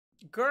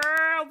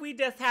Girl, we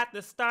just have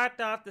to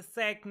start off to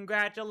say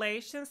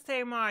congratulations,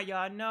 Tamar.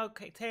 Y'all know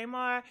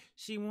Tamar,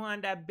 she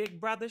won that Big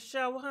Brother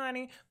show,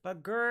 honey.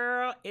 But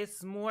girl,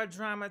 it's more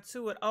drama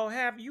to it. Oh,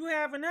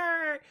 haven't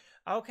heard?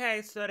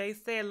 Okay, so they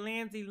said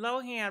Lindsay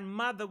Lohan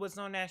mother was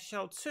on that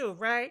show too,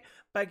 right?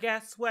 But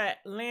guess what?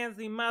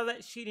 Lindsay mother,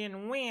 she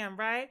didn't win,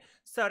 right?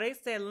 So they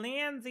said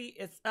Lindsay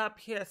is up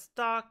here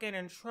stalking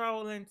and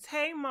trolling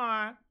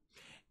Tamar.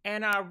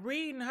 And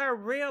reading her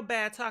real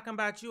bad, talking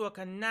about you a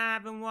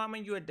conniving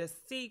woman, you a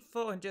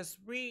deceitful, and just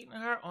reading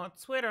her on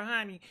Twitter,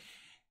 honey.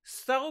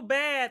 So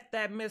bad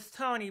that Miss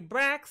Toni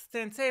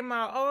Braxton,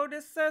 Tamar's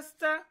oldest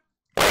sister,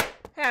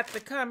 had to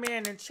come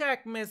in and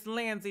check Miss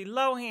Lindsay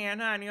Lohan,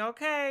 honey,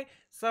 okay?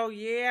 So,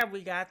 yeah,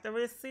 we got the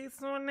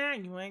receipts on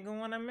that. You ain't gonna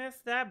want to miss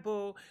that,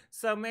 boo.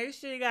 So, make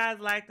sure you guys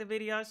like the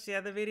video,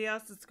 share the video,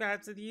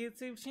 subscribe to the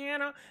YouTube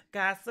channel.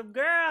 Gossip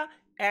Girl,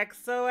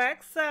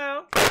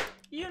 XOXO.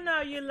 You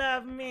know you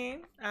love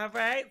me. All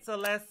right, so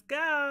let's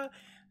go.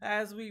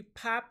 As we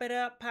pop it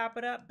up,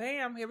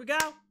 bam, here we go.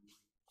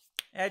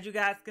 As you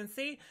guys can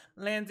see,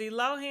 Lindsay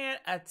Lohan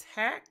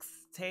attacks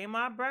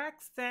Tamar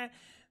Braxton.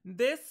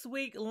 This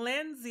week,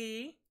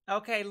 Lindsay,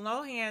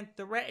 Lohan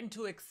threatened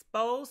to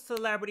expose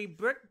celebrity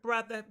Big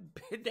Brother,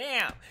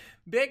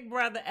 Big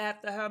Brother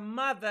after her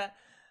mother,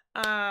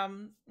 Miss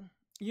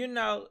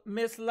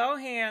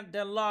Lohan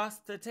that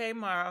lost to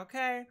Tamar,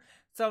 okay?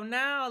 So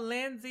now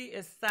Lindsay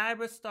is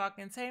cyber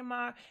stalking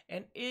Tamar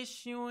and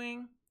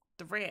issuing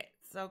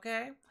threats,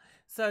 okay?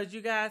 So as you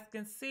guys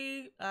can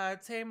see,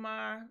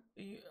 Tamar,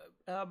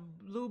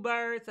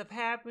 Bluebirds of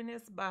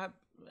Happiness by,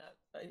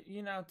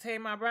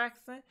 Tamar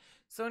Braxton.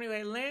 So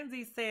anyway,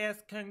 Lindsay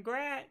says,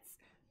 congrats,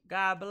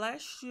 God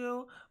bless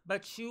you,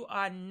 but you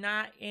are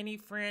not any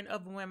friend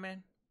of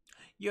women.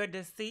 You're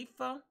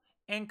deceitful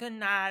and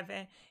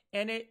conniving,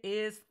 and it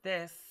is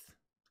this.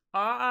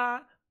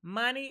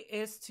 Money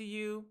is to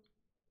you.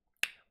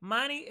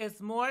 Money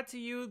is more to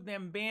you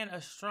than being a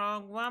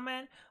strong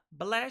woman.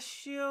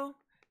 Bless you.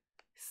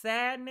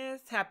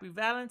 Sadness. Happy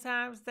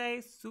Valentine's Day.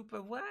 Super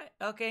what?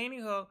 Okay,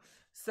 anywho.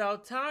 So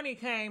Toni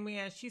came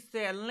in. She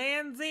said,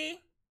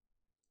 Lindsay, ...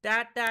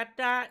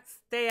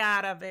 stay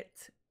out of it. ...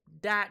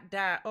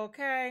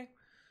 Okay?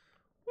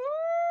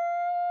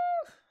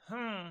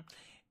 Woo!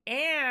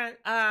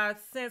 And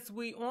since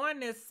we on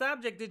this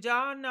subject, did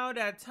y'all know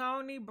that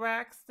Toni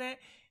Braxton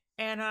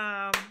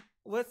and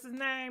what's his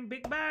name?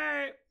 Big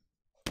Bird?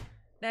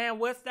 Damn,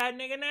 what's that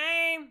nigga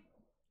name?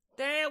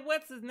 Damn,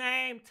 what's his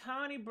name?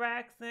 Toni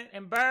Braxton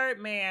and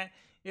Birdman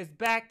is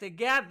back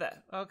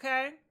together,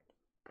 okay?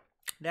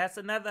 That's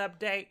another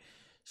update.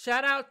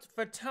 Shout out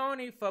for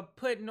Toni for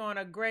putting on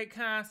a great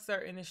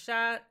concert in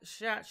the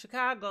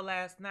Chicago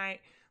last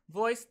night.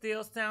 Voice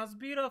still sounds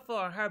beautiful.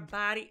 Her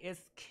body is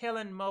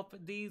killing most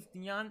of these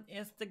young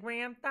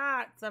Instagram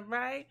thoughts, all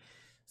right?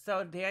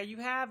 So there you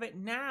have it.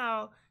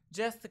 Now,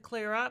 just to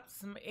clear up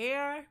some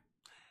air,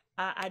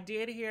 I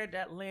did hear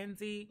that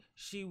Lindsay,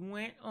 she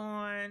went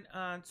on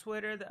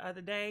Twitter the other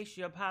day.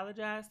 She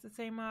apologized to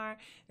Tamar,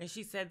 and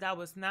she said that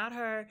was not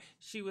her.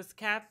 She was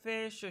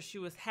catfished, or she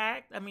was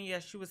hacked.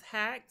 She was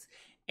hacked,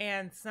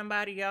 and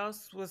somebody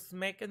else was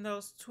making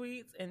those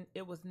tweets, and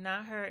it was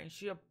not her, and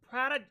she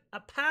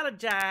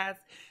apologized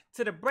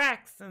to the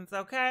Braxtons,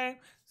 okay?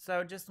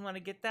 So just want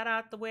to get that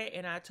out the way,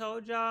 and I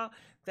told y'all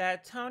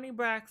that Toni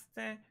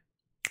Braxton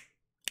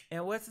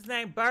and what's his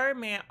name,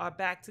 Birdman, are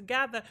back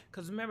together.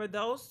 Because remember,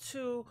 those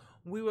two,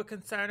 we were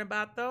concerned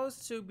about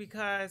those two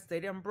because they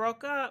done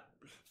broke up.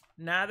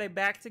 Now they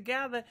back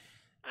together.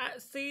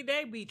 See,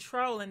 they be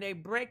trolling. They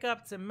break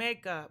up to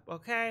make up,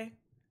 okay?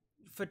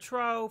 For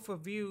troll, for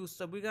views.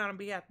 So we're going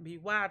to have to be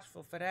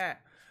watchful for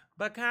that.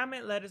 But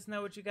comment, let us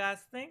know what you guys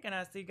think. And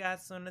I'll see you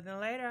guys sooner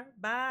than later.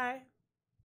 Bye.